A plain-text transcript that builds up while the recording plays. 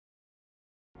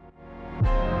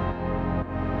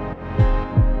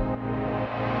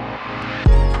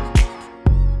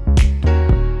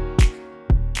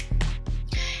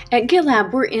At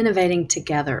GitLab, we're innovating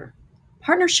together.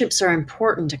 Partnerships are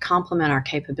important to complement our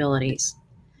capabilities.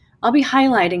 I'll be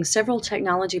highlighting several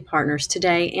technology partners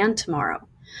today and tomorrow.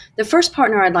 The first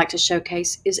partner I'd like to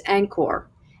showcase is Anchor,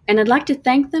 and I'd like to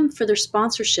thank them for their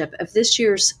sponsorship of this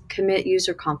year's Commit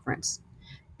User Conference.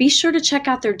 Be sure to check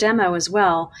out their demo as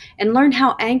well and learn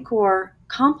how Anchor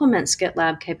complements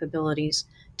GitLab capabilities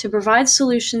to provide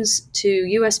solutions to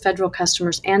U.S. federal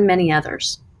customers and many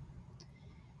others.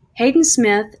 Hayden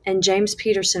Smith and James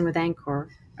Petersen with Anchor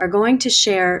are going to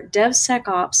share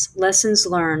DevSecOps lessons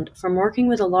learned from working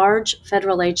with a large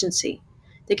federal agency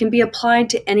that can be applied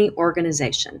to any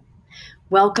organization.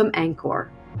 Welcome, Anchor.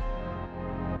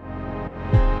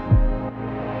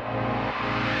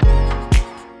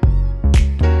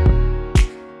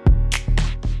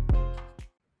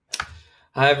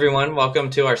 Hi, everyone. Welcome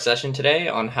to our session today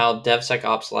on how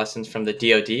DevSecOps lessons from the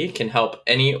DoD can help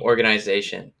any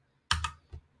organization.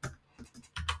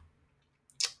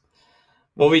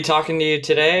 We'll be talking to you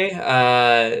today.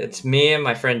 It's me and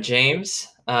my friend James.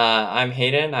 I'm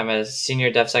Hayden. I'm a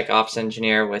senior DevSecOps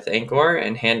engineer with Anchor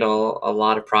and handle a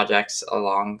lot of projects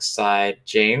alongside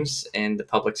James in the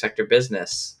public sector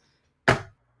business.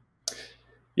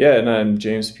 Yeah, and I'm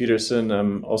James Petersen.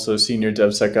 I'm also a senior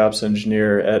DevSecOps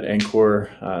engineer at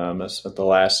Anchor. I spent the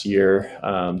last year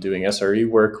doing SRE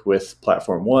work with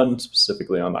Platform One,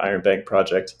 specifically on the Iron Bank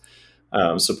project,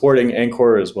 supporting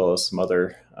Anchor as well as some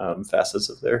other facets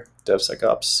of their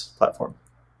DevSecOps platform.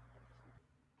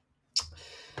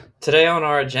 Today on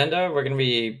our agenda, we're going to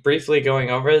be briefly going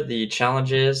over the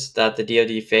challenges that the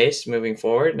DoD faced moving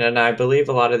forward, and I believe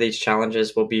a lot of these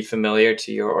challenges will be familiar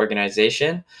to your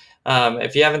organization.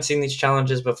 If you haven't seen these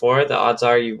challenges before, the odds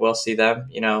are you will see them,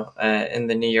 in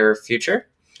the near future.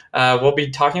 We'll be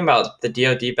talking about the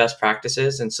DoD best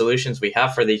practices and solutions we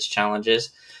have for these challenges,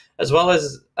 as well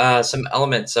as some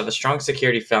elements of a strong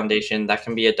security foundation that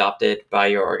can be adopted by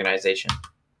your organization.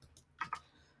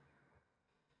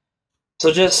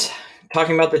 So just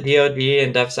talking about the DoD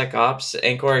and DevSecOps,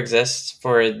 Anchor exists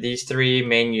for these three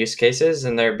main use cases,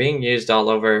 and they're being used all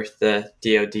over the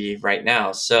DoD right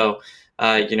now. So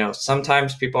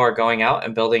sometimes people are going out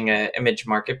and building an image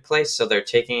marketplace. So they're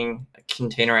taking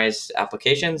containerized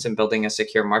applications and building a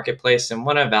secure marketplace and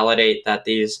want to validate that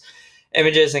these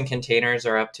images and containers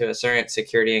are up to a certain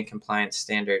security and compliance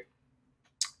standard.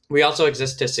 We also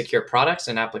exist to secure products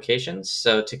and applications.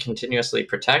 So to continuously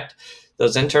protect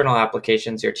those internal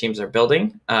applications your teams are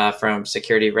building from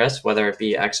security risks, whether it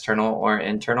be external or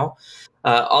internal.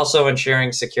 Also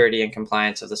ensuring security and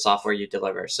compliance of the software you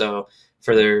deliver. So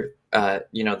for the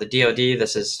DoD,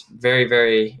 this is very,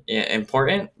 very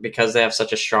important because they have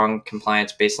such a strong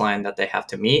compliance baseline that they have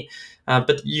to meet.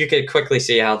 But you could quickly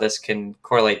see how this can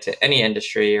correlate to any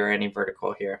industry or any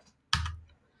vertical here.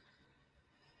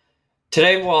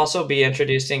 Today, we'll also be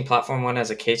introducing Platform One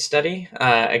as a case study.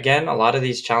 Again, a lot of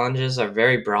these challenges are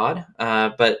very broad,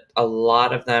 but a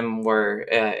lot of them were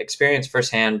experienced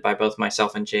firsthand by both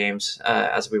myself and James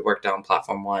as we worked on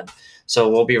Platform One. So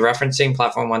we'll be referencing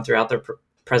Platform One throughout the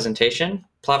presentation.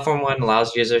 Platform One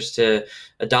allows users to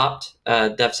adopt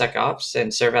DevSecOps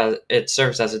and it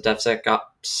serves as a DevSecOps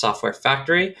software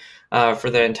factory for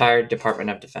the entire Department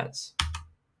of Defense.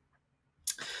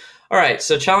 All right,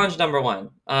 so challenge number one.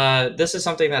 This is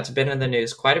something that's been in the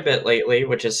news quite a bit lately,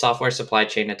 which is software supply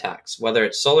chain attacks, whether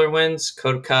it's SolarWinds,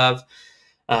 CodeCov,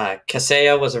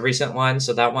 Kaseya was a recent one,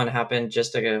 so that one happened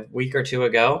just a week or two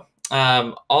ago.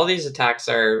 All these attacks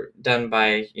are done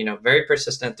by, very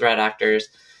persistent threat actors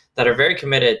that are very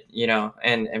committed,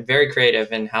 and very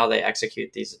creative in how they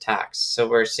execute these attacks. So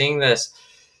we're seeing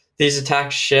these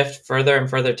attacks shift further and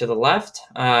further to the left,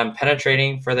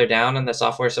 penetrating further down in the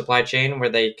software supply chain where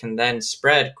they can then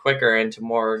spread quicker into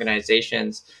more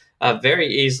organizations very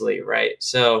easily, right?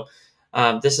 So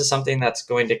this is something that's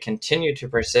going to continue to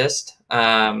persist.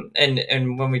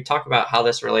 And when we talk about how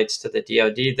this relates to the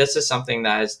DoD, this is something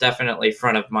that is definitely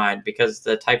front of mind because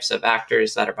the types of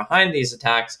actors that are behind these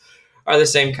attacks are the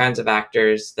same kinds of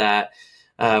actors that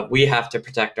we have to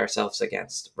protect ourselves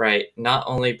against, right? Not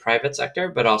only private sector,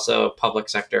 but also public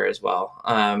sector as well.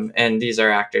 And these are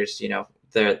actors,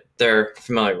 they're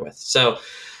familiar with. So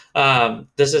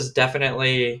this is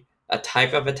definitely a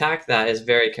type of attack that is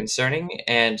very concerning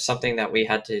and something that we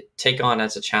had to take on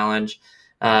as a challenge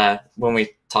when we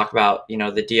talk about, the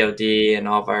DoD and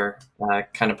all of our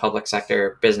kind of public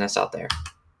sector business out there.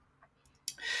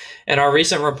 In our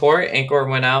recent report, Anchor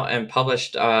went out and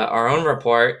published our own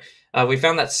report. We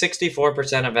found that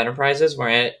 64% of enterprises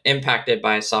were impacted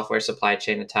by a software supply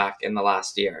chain attack in the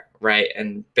last year, right?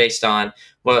 And based on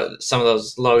what some of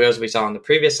those logos we saw on the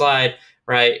previous slide,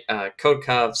 right?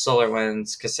 CodeCov,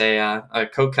 SolarWinds,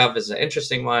 Kaseya. CodeCov is an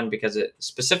interesting one because it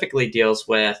specifically deals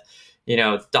with,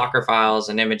 Docker files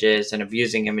and images and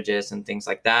abusing images and things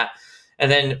like that. And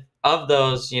then of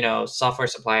those, software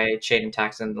supply chain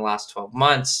attacks in the last 12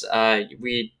 months,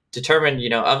 we determined,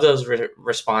 of those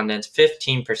respondents,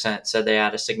 15% said they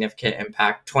had a significant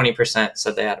impact, 20%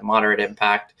 said they had a moderate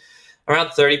impact, around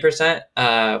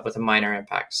 30% with a minor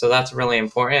impact. So that's really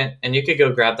important. And you could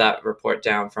go grab that report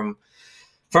down from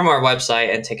our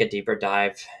website and take a deeper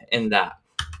dive in that.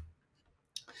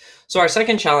 So our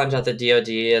second challenge at the DoD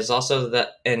is also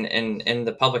that in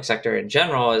the public sector in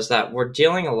general is that we're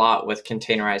dealing a lot with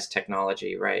containerized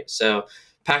technology, right? So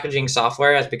packaging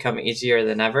software has become easier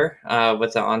than ever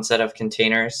with the onset of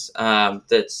containers.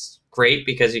 That's great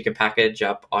because you can package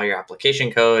up all your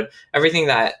application code, everything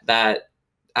that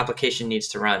application needs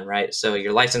to run, right? So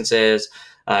your licenses,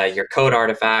 your code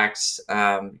artifacts,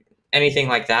 anything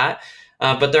like that.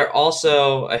 But they're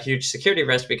also a huge security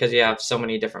risk because you have so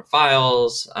many different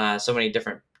files, so many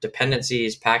different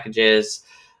dependencies, packages,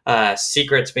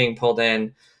 secrets being pulled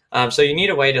in. So you need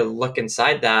a way to look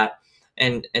inside that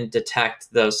and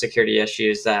detect those security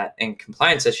issues and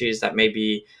compliance issues that may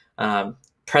be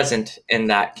present in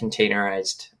that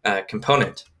containerized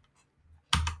component.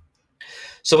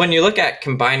 So when you look at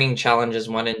combining challenges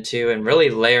 1 and 2 and really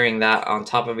layering that on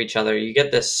top of each other, you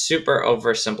get this super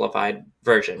oversimplified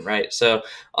version, right? So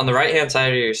on the right-hand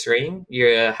side of your screen, you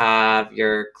have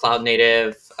your cloud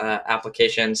native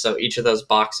application. So each of those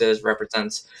boxes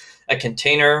represents a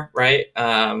container, right?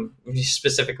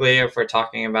 Specifically, if we're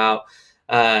talking about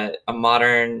a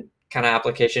modern kind of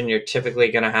application, you're typically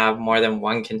going to have more than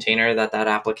one container that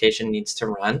application needs to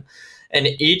run. And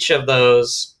each of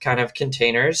those kind of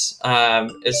containers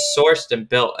is sourced and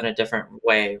built in a different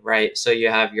way, right? So you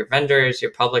have your vendors,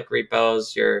 your public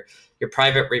repos, your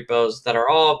private repos that are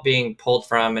all being pulled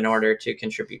from in order to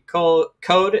contribute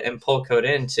code and pull code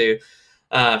in to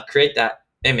create that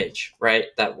image, right?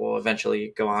 That will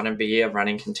eventually go on and be a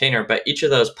running container. But each of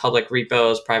those public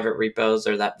repos, private repos,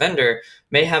 or that vendor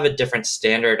may have a different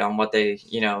standard on what they,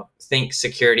 think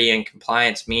security and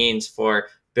compliance means for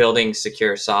building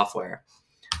secure software.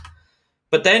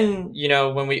 But then,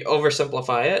 when we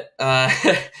oversimplify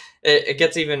it, it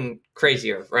gets even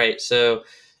crazier, right? So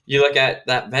you look at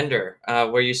that vendor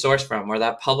where you source from, or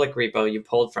that public repo you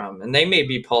pulled from, and they may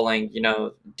be pulling,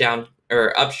 down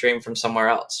or upstream from somewhere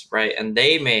else, right? And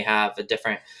they may have a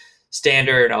different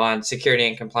standard on security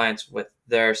and compliance with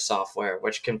their software,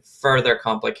 which can further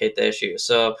complicate the issue.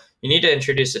 So you need to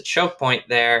introduce a choke point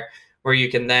there where you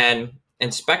can then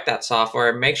inspect that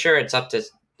software, make sure it's up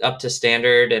to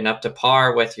standard and up to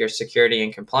par with your security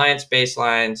and compliance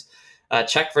baselines,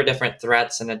 check for different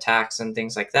threats and attacks and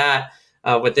things like that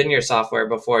within your software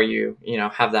before you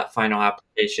have that final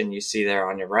application you see there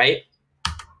on your right.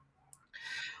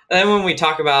 And then when we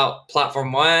talk about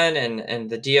Platform One and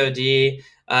the DoD,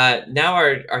 now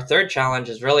our third challenge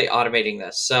is really automating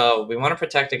this. So we want to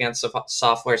protect against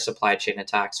software supply chain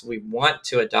attacks. We want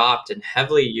to adopt and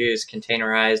heavily use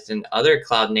containerized and other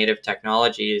cloud native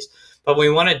technologies, but we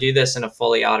want to do this in a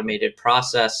fully automated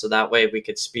process so that way we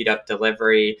could speed up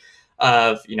delivery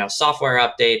of software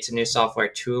updates and new software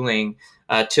tooling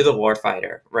to the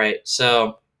warfighter, right?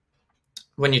 So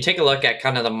when you take a look at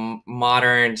kind of the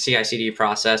modern CI/CD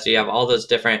process, you have all those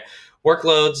different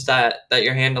workloads that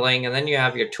you're handling, and then you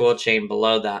have your tool chain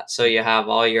below that. So you have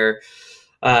all your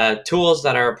tools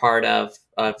that are a part of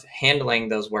handling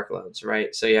those workloads,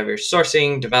 right? So you have your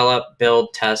sourcing, develop,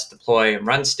 build, test, deploy, and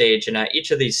run stage. And at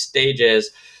each of these stages,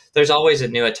 there's always a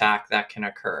new attack that can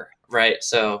occur, right?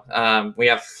 So we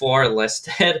have 4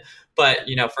 listed, but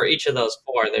for each of those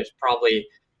 4, there's probably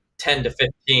 10 to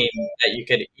 15 that you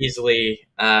could easily,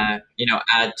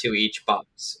 add to each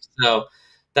box. So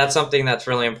that's something that's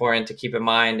really important to keep in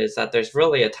mind, is that there's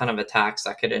really a ton of attacks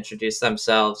that could introduce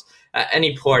themselves at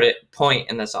any point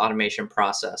in this automation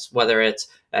process, whether it's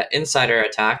an insider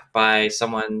attack by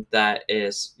someone that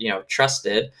is,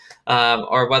 trusted,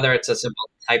 or whether it's a simple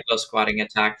typo squatting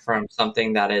attack from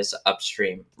something that is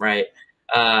upstream, right?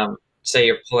 Say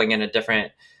you're pulling in a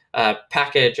different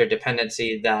package or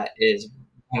dependency that is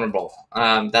vulnerable.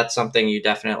 That's something you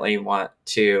definitely want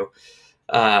to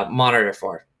monitor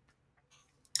for.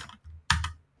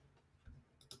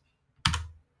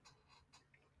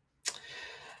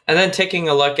 And then taking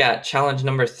a look at challenge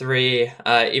number 3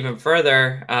 even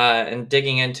further and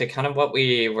digging into kind of what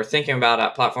we were thinking about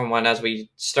at Platform One as we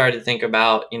started to think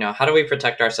about, how do we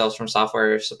protect ourselves from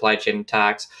software supply chain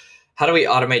attacks? How do we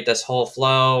automate this whole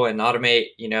flow and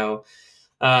automate,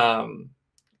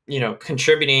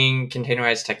 contributing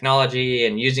containerized technology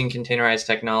and using containerized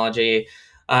technology?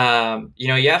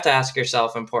 You have to ask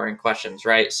yourself important questions,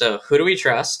 right? So who do we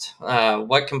trust?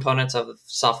 What components of the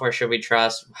software should we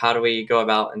trust? How do we go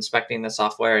about inspecting the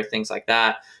software? Things like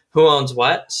that. Who owns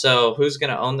what? So who's going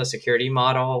to own the security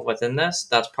model within this?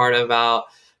 That's part of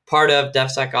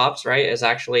DevSecOps, right? Is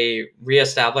actually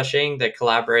reestablishing the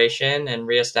collaboration and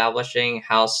reestablishing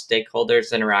how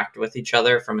stakeholders interact with each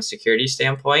other from a security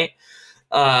standpoint.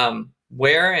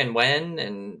 Where and when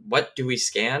and what do we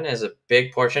scan is a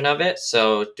big portion of it.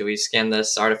 So do we scan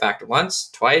this artifact once,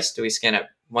 twice? Do we scan it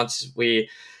once we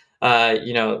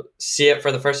see it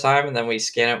for the first time, and then we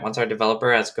scan it once our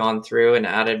developer has gone through and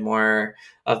added more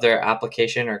of their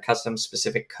application or custom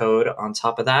specific code on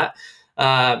top of that?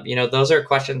 Those are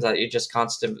questions that you just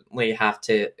constantly have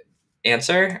to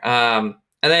answer. And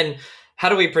then how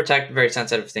do we protect very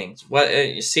sensitive things?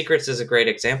 Secrets is a great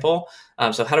example.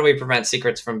 So how do we prevent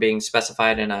secrets from being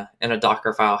specified in a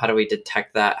Docker file? How do we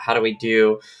detect that? How do we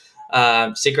do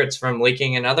secrets from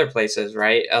leaking in other places,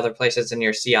 right? Other places in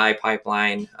your CI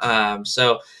pipeline. That's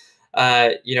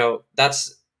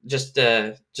just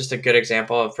a good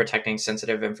example of protecting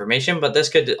sensitive information. But this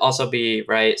could also be,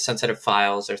 right, sensitive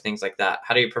files or things like that.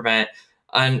 How do you prevent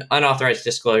unauthorized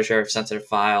disclosure of sensitive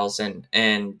files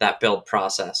and that build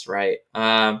process, right?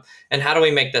 And how do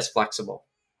we make this flexible?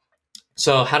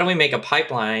 So how do we make a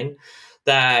pipeline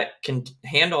that can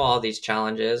handle all these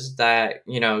challenges, that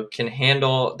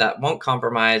that won't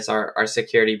compromise our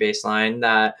security baseline,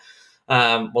 that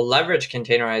will leverage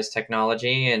containerized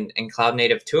technology and cloud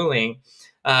native tooling,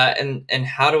 and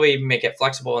how do we make it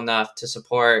flexible enough to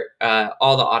support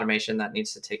all the automation that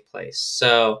needs to take place?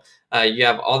 So you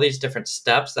have all these different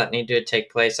steps that need to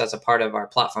take place as a part of our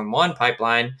Platform One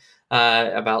pipeline.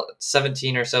 About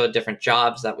 17 or so different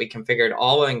jobs that we configured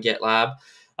all in GitLab,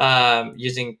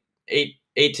 using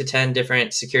eight to 10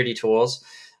 different security tools.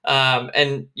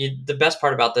 The best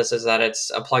part about this is that it's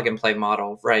a plug and play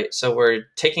model, right? So we're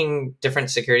taking different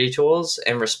security tools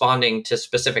and responding to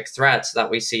specific threats that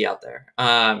we see out there.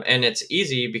 And it's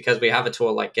easy because we have a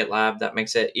tool like GitLab that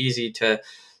makes it easy to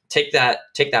take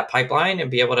that pipeline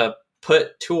and be able to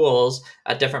put tools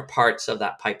at different parts of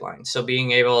that pipeline. So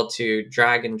being able to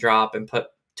drag and drop and put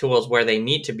tools where they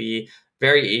need to be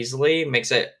very easily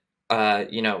makes it,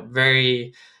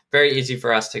 very, very easy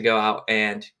for us to go out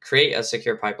and create a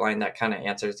secure pipeline that kind of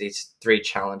answers these three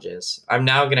challenges. I'm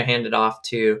now going to hand it off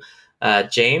to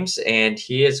James, and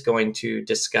he is going to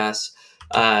discuss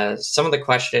some of the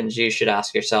questions you should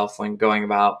ask yourself when going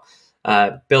about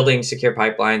building secure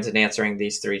pipelines and answering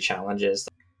these three challenges.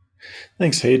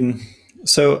 Thanks, Hayden.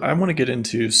 So I want to get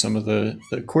into some of the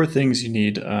core things you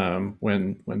need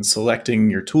when selecting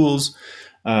your tools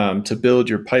to build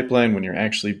your pipeline, when you're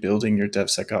actually building your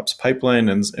DevSecOps pipeline,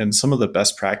 and some of the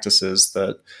best practices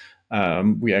that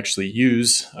we actually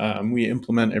use, we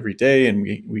implement every day, and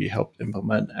we help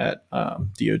implement at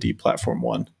DoD Platform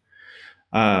One.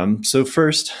 So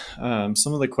first,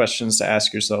 some of the questions to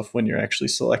ask yourself when you're actually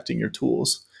selecting your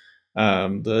tools.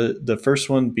 The first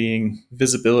one being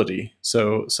visibility.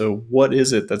 So what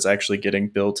is it that's actually getting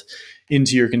built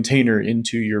into your container,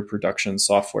 into your production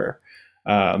software?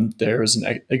 There was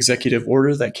an executive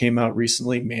order that came out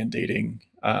recently mandating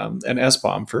an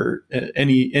SBOM for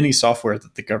any software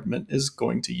that the government is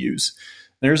going to use.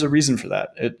 There's a reason for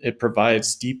that. It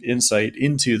provides deep insight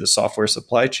into the software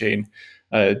supply chain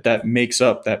that makes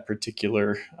up that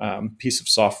particular piece of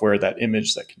software, that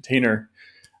image, that container.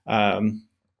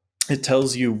 It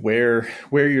tells you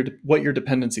what your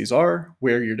dependencies are,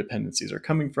 where your dependencies are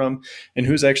coming from, and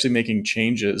who's actually making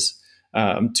changes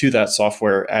to that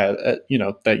software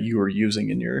that you are using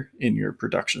in your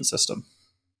production system.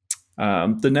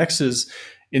 The next is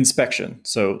inspection.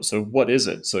 So what is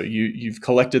it? So you've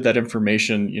collected that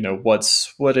information.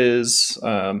 What is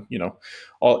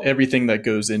everything that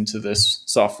goes into this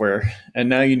software, and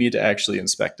now you need to actually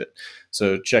inspect it.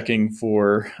 So checking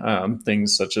for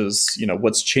things such as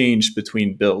what's changed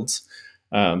between builds.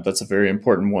 That's a very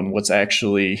important one. What's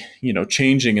actually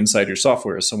changing inside your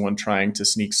software? Is someone trying to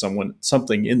sneak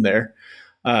something in there?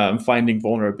 Finding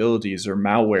vulnerabilities or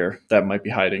malware that might be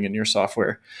hiding in your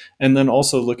software, and then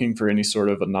also looking for any sort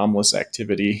of anomalous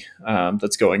activity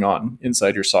that's going on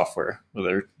inside your software,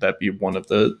 whether that be one of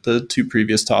the two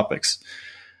previous topics.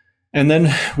 And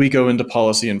then we go into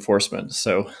policy enforcement.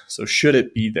 So should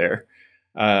it be there?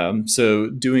 So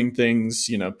doing things,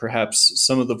 perhaps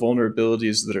some of the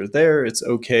vulnerabilities that are there, it's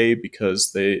okay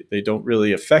because they don't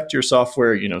really affect your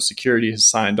software. Security has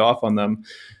signed off on them.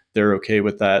 They're okay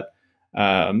with that.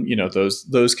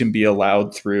 Those can be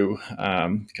allowed through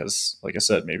because, like I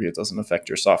said, maybe it doesn't affect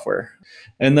your software.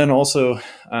 And then also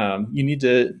you need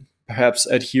to perhaps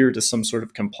adhere to some sort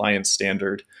of compliance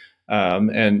standard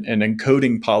and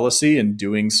encoding policy and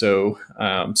doing so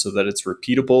so that it's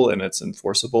repeatable and it's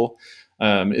enforceable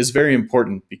is very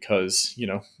important, because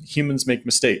humans make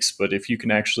mistakes, but if you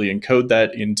can actually encode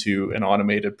that into an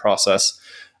automated process,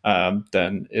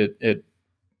 then it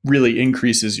really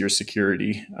increases your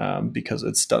security because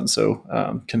it's done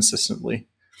so consistently.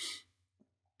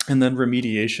 And then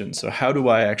remediation. So how do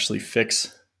I actually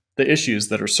fix the issues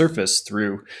that are surfaced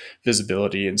through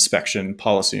visibility, inspection,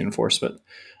 policy enforcement?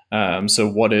 So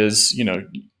what is,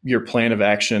 your plan of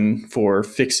action for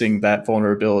fixing that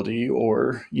vulnerability,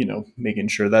 or, making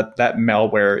sure that that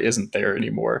malware isn't there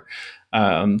anymore?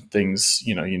 Things,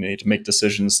 you need to make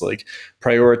decisions like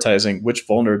prioritizing which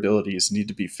vulnerabilities need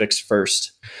to be fixed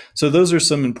first. So those are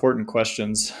some important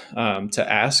questions to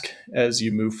ask as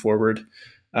you move forward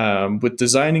with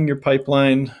designing your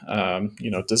pipeline,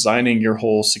 designing your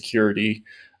whole security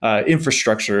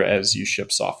infrastructure as you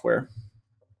ship software.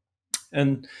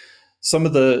 And some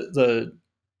of the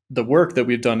work that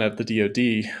we've done at the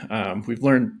DoD, we've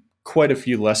learned quite a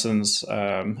few lessons,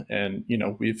 and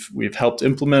we've helped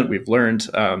implement. We've learned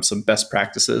some best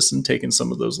practices and taken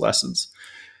some of those lessons.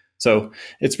 So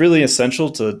it's really essential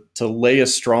to lay a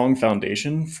strong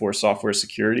foundation for software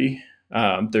security.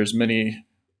 There's many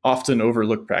often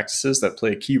overlooked practices that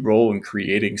play a key role in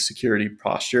creating security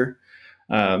posture.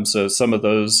 So some of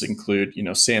those include,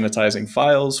 sanitizing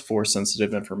files for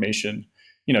sensitive information,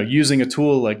 using a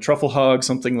tool like TruffleHog,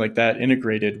 something like that,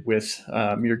 integrated with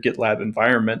your GitLab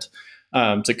environment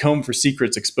to comb for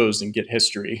secrets exposed in Git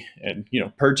history, and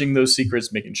purging those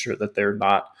secrets, making sure that they're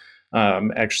not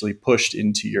actually pushed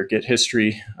into your Git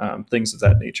history, things of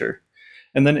that nature.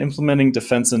 And then implementing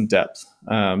defense in depth.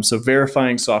 So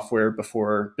verifying software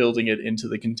before building it into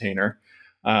the container,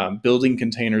 building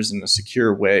containers in a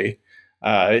secure way,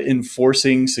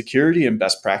 enforcing security and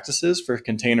best practices for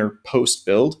container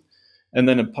post-build, and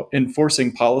then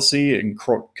enforcing policy and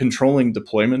controlling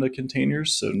deployment of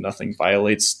containers so nothing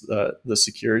violates the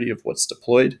security of what's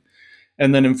deployed,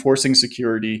 and then enforcing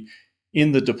security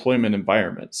in the deployment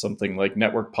environment, something like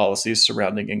network policies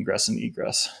surrounding ingress and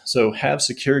egress. So have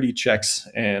security checks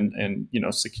and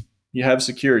you have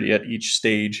security at each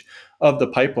stage of the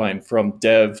pipeline, from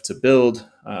dev to build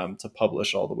to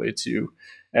publish, all the way to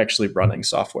actually running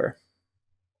software.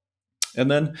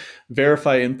 And then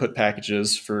verify input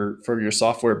packages for your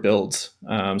software builds.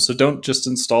 So don't just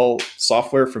install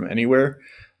software from anywhere.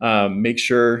 Make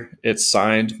sure it's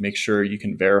signed. Make sure you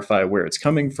can verify where it's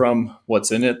coming from,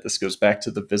 what's in it. This goes back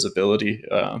to the visibility.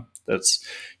 That's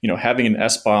having an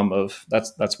SBOM of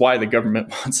that's why the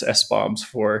government wants SBOMs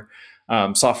for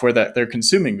software that they're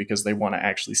consuming, because they want to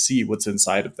actually see what's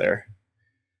inside of there.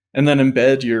 And then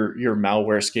embed your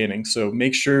malware scanning. So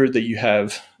make sure that you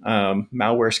have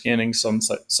malware scanning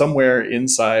somewhere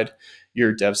inside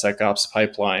your DevSecOps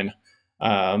pipeline,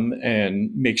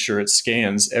 and make sure it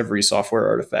scans every software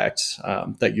artifact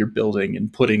that you're building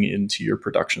and putting into your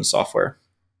production software.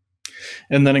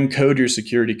 And then encode your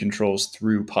security controls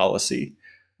through policy.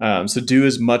 So do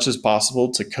as much as possible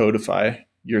to codify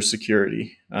your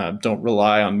security. Don't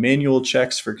rely on manual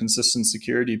checks for consistent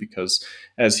security, because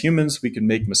as humans, we can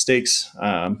make mistakes.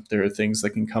 There are things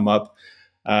that can come up,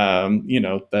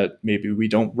 that maybe we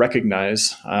don't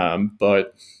recognize,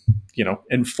 but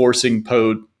enforcing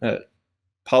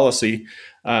policy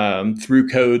through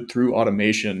code, through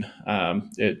automation,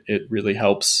 it really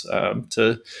helps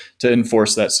to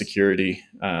enforce that security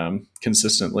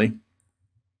consistently.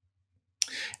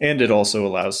 And it also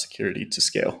allows security to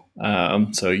scale.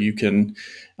 So you can,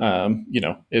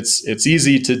 it's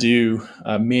easy to do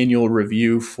a manual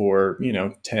review for,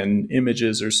 10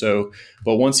 images or so.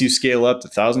 But once you scale up to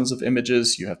thousands of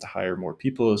images, you have to hire more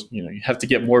people. You have to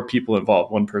get more people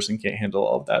involved. One person can't handle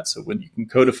all of that. So when you can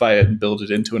codify it and build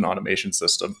it into an automation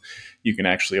system, you can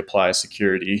actually apply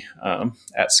security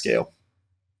at scale.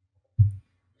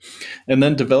 And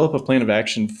then develop a plan of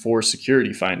action for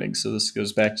security findings. So this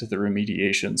goes back to the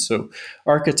remediation. So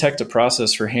architect a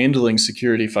process for handling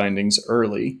security findings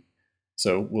early.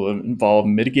 So will it involve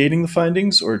mitigating the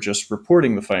findings or just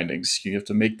reporting the findings? You have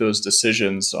to make those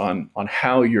decisions on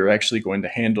how you're actually going to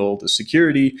handle the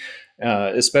security,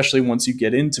 especially once you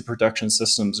get into production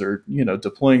systems or,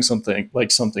 deploying something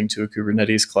to a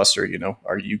Kubernetes cluster.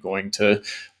 Are you going to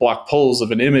block polls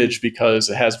of an image because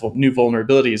it has new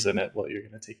vulnerabilities in it? Well, you're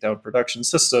going to take down production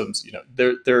systems.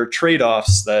 There are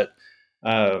trade-offs that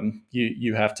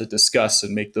you have to discuss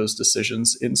and make those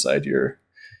decisions inside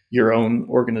your own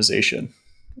organization.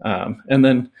 And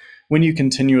then when you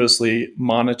continuously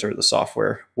monitor the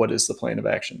software, what is the plan of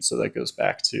action? So that goes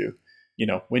back to,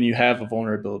 when you have a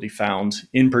vulnerability found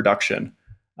in production,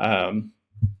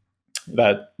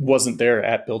 that wasn't there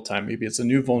at build time. Maybe it's a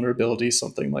new vulnerability,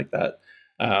 something like that.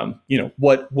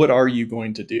 What are you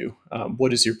going to do?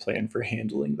 What is your plan for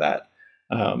handling that?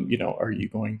 Are you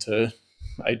going to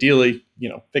ideally,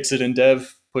 fix it in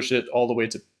dev, push it all the way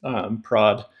to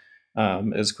prod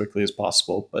as quickly as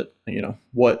possible? But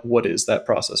what is that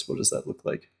process? What does that look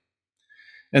like?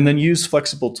 And then use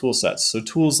flexible tool sets. So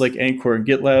tools like Anchor and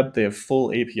GitLab, they have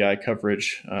full API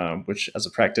coverage, which as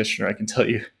a practitioner, I can tell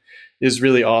you is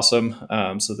really awesome.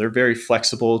 So they're very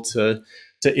flexible to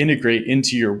integrate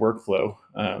into your workflow.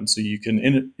 So you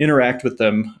can interact with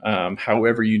them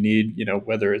however you need,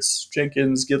 whether it's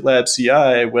Jenkins, GitLab,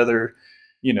 CI, whether,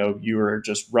 you are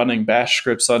just running bash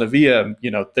scripts on a VM,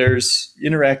 there's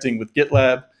interacting with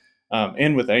GitLab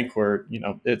and with Anchor,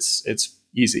 it's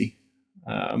easy.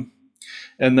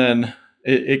 And then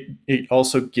it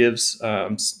also gives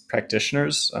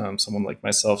practitioners, someone like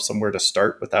myself, somewhere to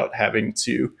start without having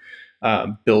to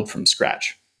build from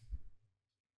scratch.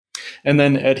 And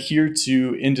then adhere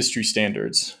to industry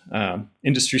standards.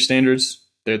 Industry standards,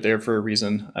 they're there for a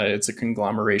reason. It's a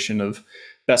conglomeration of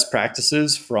best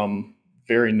practices from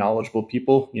very knowledgeable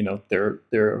people. There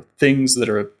are things that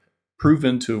are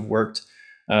proven to have worked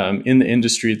in the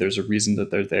industry. There's a reason that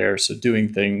they're there. So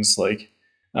doing things like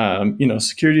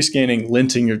security scanning,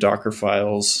 linting your Docker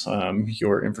files,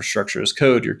 your infrastructure as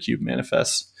code, your kube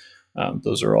manifests.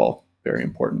 Those are all very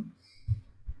important.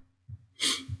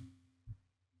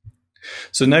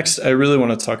 So next, I really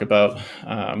want to talk about,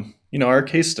 our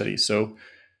case study. So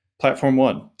Platform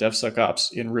One,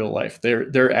 DevSecOps in real life,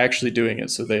 they're actually doing it.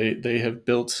 So they have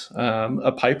built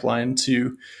a pipeline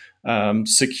to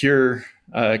secure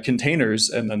containers,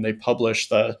 and then they publish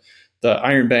the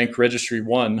Iron Bank Registry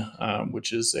 1,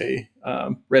 which is a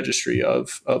registry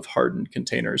of hardened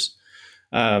containers.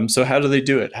 So how do they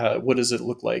do it? What does it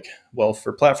look like? Well,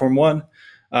 for Platform One,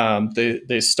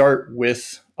 they start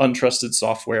with untrusted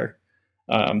software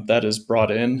that is brought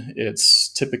in. It's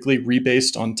typically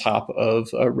rebased on top of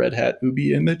a Red Hat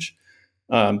Ubi image.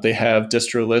 They have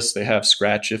distro lists. They have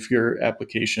Scratch if your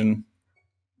application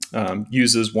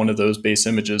uses one of those base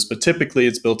images, but typically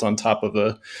it's built on top of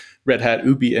a Red Hat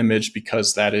Ubi image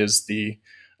because that is the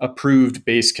approved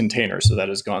base container. So that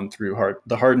has gone through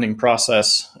the hardening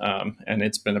process and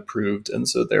it's been approved. And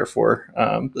so therefore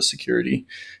the security,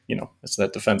 it's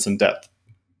that defense in depth.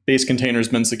 Base container has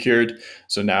been secured.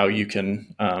 So now you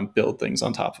can build things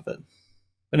on top of it.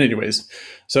 But anyways,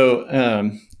 so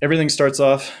everything starts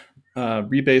off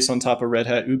rebase on top of Red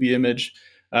Hat Ubi image.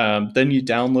 Then you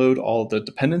download all the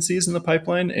dependencies in the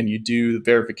pipeline and you do the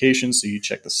verification. So you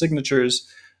check the signatures,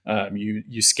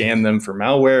 you scan them for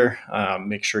malware,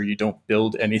 make sure you don't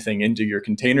build anything into your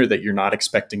container that you're not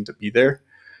expecting to be there.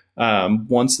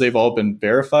 Once they've all been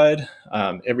verified,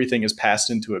 everything is passed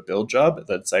into a build job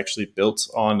that's actually built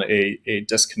on a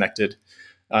disconnected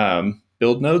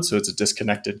build node. So it's a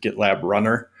disconnected GitLab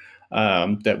runner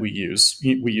that we use.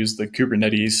 We use the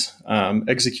Kubernetes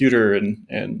executor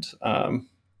and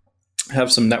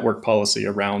have some network policy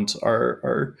around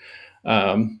our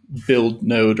build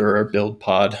node or our build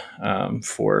pod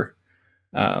for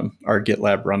our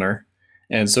GitLab runner.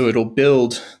 And so it'll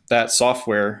build that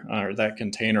software or that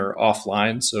container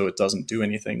offline, so it doesn't do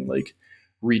anything like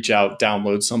reach out,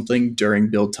 download something during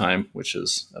build time, which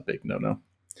is a big no-no.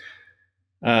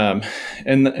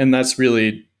 And that's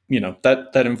really,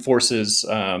 that enforces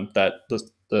that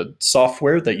the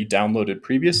software that you downloaded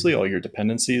previously, all your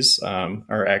dependencies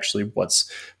are actually what's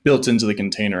built into the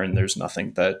container, and there's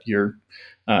nothing that you're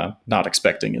not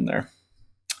expecting in there.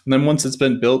 And then once it's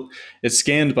been built, it's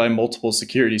scanned by multiple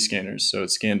security scanners. So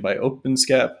it's scanned by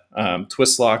OpenSCAP,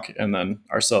 Twistlock, and then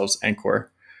ourselves,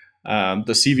 Anchor.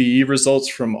 The CVE results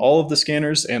from all of the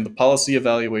scanners and the policy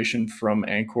evaluation from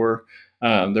Anchor,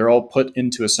 they're all put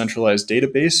into a centralized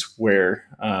database where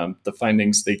the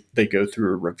findings, they go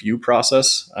through a review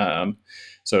process.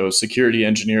 So security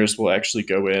engineers will actually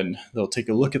go in, they'll take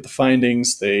a look at the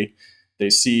findings, they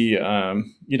see,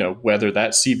 whether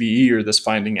that CVE or this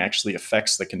finding actually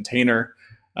affects the container.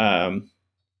 And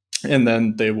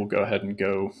then they will go ahead and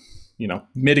go,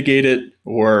 mitigate it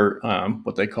or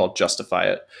what they call justify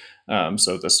it.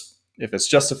 So if it's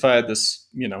justified, this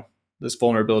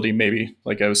vulnerability, maybe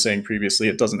like I was saying previously,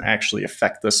 it doesn't actually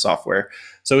affect this software.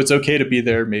 So it's okay to be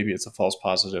there. Maybe it's a false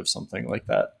positive, something like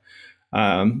that.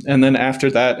 And then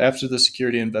after that, after the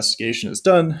security investigation is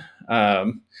done,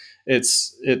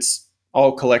 it's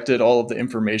all collected, all of the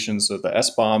information. So the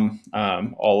SBOM,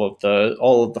 all of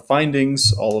the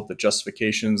findings, all of the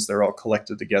justifications, they're all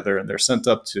collected together and they're sent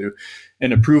up to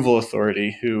an approval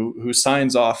authority who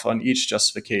signs off on each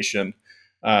justification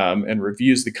and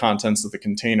reviews the contents of the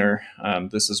container.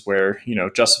 This is where,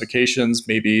 justifications,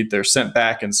 maybe they're sent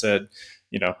back and said,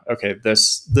 okay,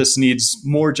 this needs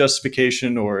more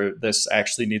justification, or this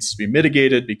actually needs to be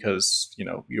mitigated because,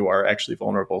 you are actually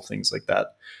vulnerable, things like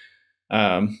that.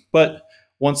 But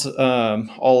once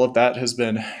all of that has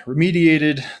been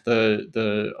remediated,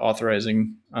 the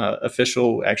authorizing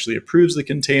official actually approves the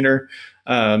container.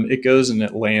 It goes and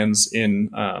it lands in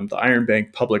the Iron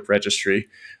Bank public registry,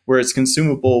 where it's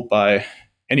consumable by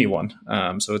anyone.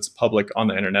 So it's public on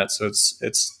the internet. So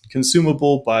it's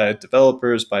consumable by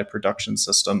developers, by production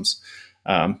systems,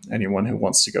 anyone who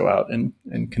wants to go out and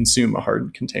consume a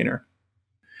hardened container.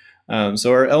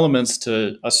 So our elements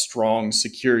to a strong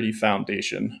security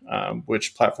foundation,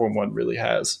 which Platform One really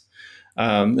has.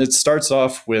 It starts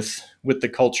off with the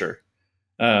culture.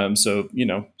 So,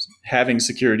 having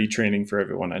security training for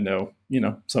everyone. I know,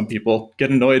 some people get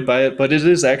annoyed by it, but it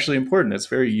is actually important. It's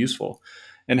very useful.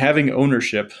 And having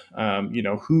ownership,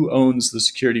 who owns the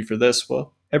security for this?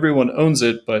 Well, everyone owns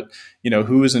it, but,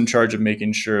 who is in charge of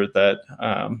making sure that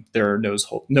there are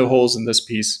no holes in this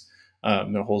piece,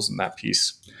 no holes in that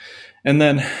piece. And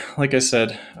then, like I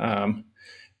said,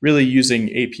 really using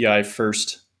API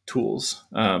first tools.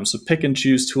 So pick and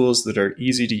choose tools that are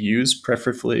easy to use,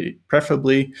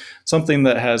 preferably something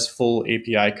that has full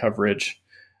API coverage.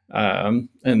 And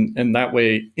that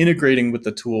way, integrating with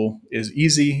the tool is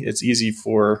easy. It's easy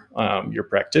for your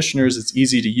practitioners. It's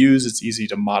easy to use. It's easy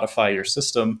to modify your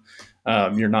system.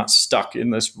 You're not stuck in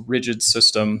this rigid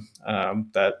system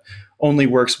that only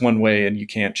works one way, and you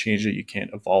can't change it. You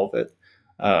can't evolve it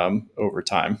over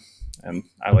time. And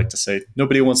I like to say,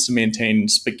 nobody wants to maintain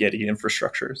spaghetti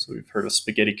infrastructure. So we've heard of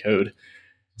spaghetti code.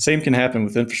 Same can happen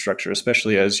with infrastructure,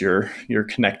 especially as you're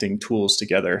connecting tools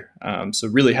together. So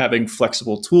really having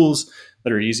flexible tools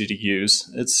that are easy to use,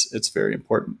 it's very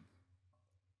important.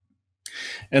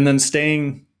 And then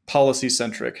staying policy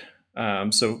centric.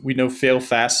 So we know fail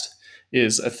fast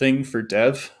is a thing for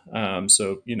dev.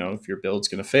 So, if your build's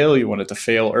going to fail, you want it to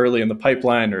fail early in the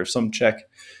pipeline, or some check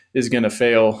is going to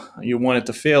fail. You want it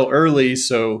to fail early,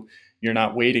 so you're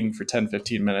not waiting for 10,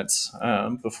 15 minutes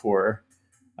before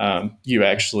you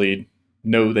actually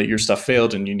know that your stuff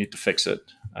failed and you need to fix it.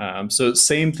 So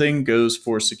same thing goes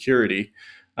for security.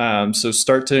 So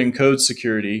start to encode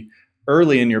security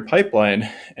early in your pipeline.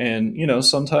 And,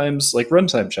 sometimes like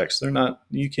runtime checks,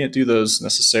 you can't do those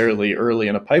necessarily early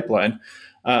in a pipeline.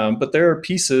 But there are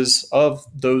pieces of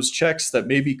those checks that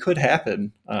maybe could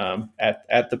happen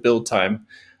at the build time,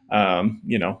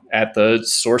 at the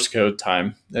source code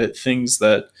time, things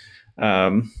that,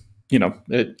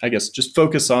 I guess just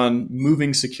focus on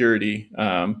moving security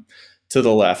to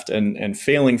the left and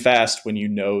failing fast when you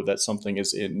know that something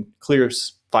is in clear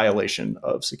violation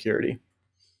of security.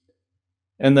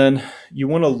 And then you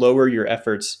want to lower your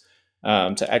efforts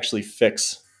to actually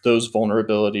fix those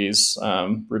vulnerabilities,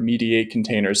 remediate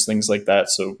containers, things like that.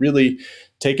 So really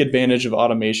take advantage of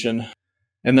automation.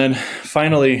 And then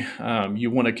finally, you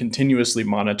want to continuously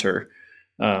monitor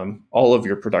all of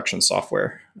your production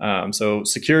software. So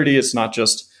security is not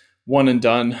just one and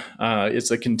done. It's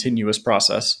a continuous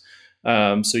process.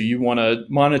 So you want to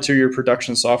monitor your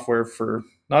production software for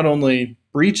not only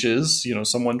breaches,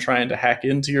 someone trying to hack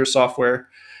into your software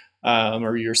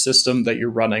or your system that you're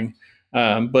running,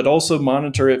 but also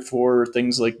monitor it for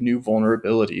things like new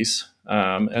vulnerabilities,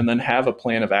 and then have a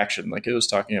plan of action. Like I was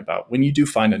talking about, when you do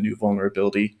find a new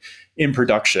vulnerability in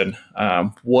production,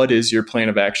 what is your plan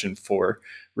of action for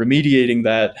remediating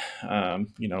that?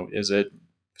 Is it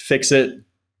fix it,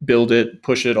 build it,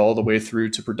 push it all the way through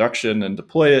to production and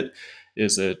deploy it?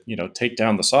 Is it, take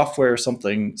down the software,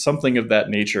 something of that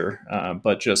nature,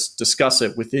 but just discuss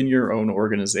it within your own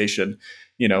organization.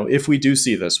 If we do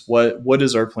see this, what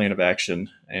is our plan of action,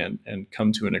 and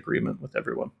come to an agreement with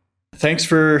everyone. Thanks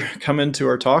for coming to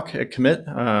our talk at Commit.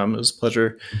 It was a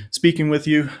pleasure speaking with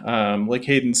you. Like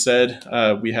Hayden said,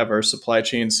 we have our supply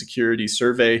chain security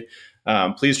survey.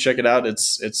 Please check it out.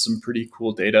 It's some pretty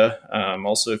cool data.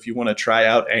 Also, if you want to try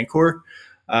out Anchor,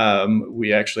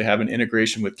 we actually have an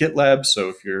integration with GitLab. So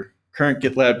if you're a current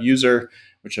GitLab user,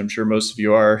 which I'm sure most of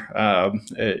you are,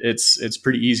 it's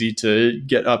pretty easy to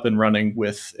get up and running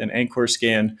with an Anchor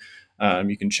scan.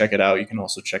 You can check it out. You can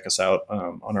also check us out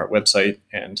on our website.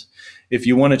 And if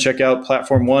you want to check out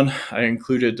Platform One, I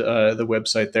included the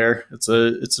website there. It's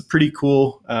a pretty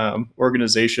cool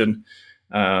organization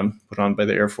put on by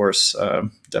the Air Force.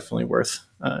 Definitely worth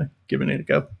giving it a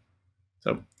go.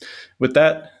 So with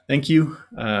that, thank you,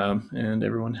 and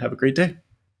everyone have a great day.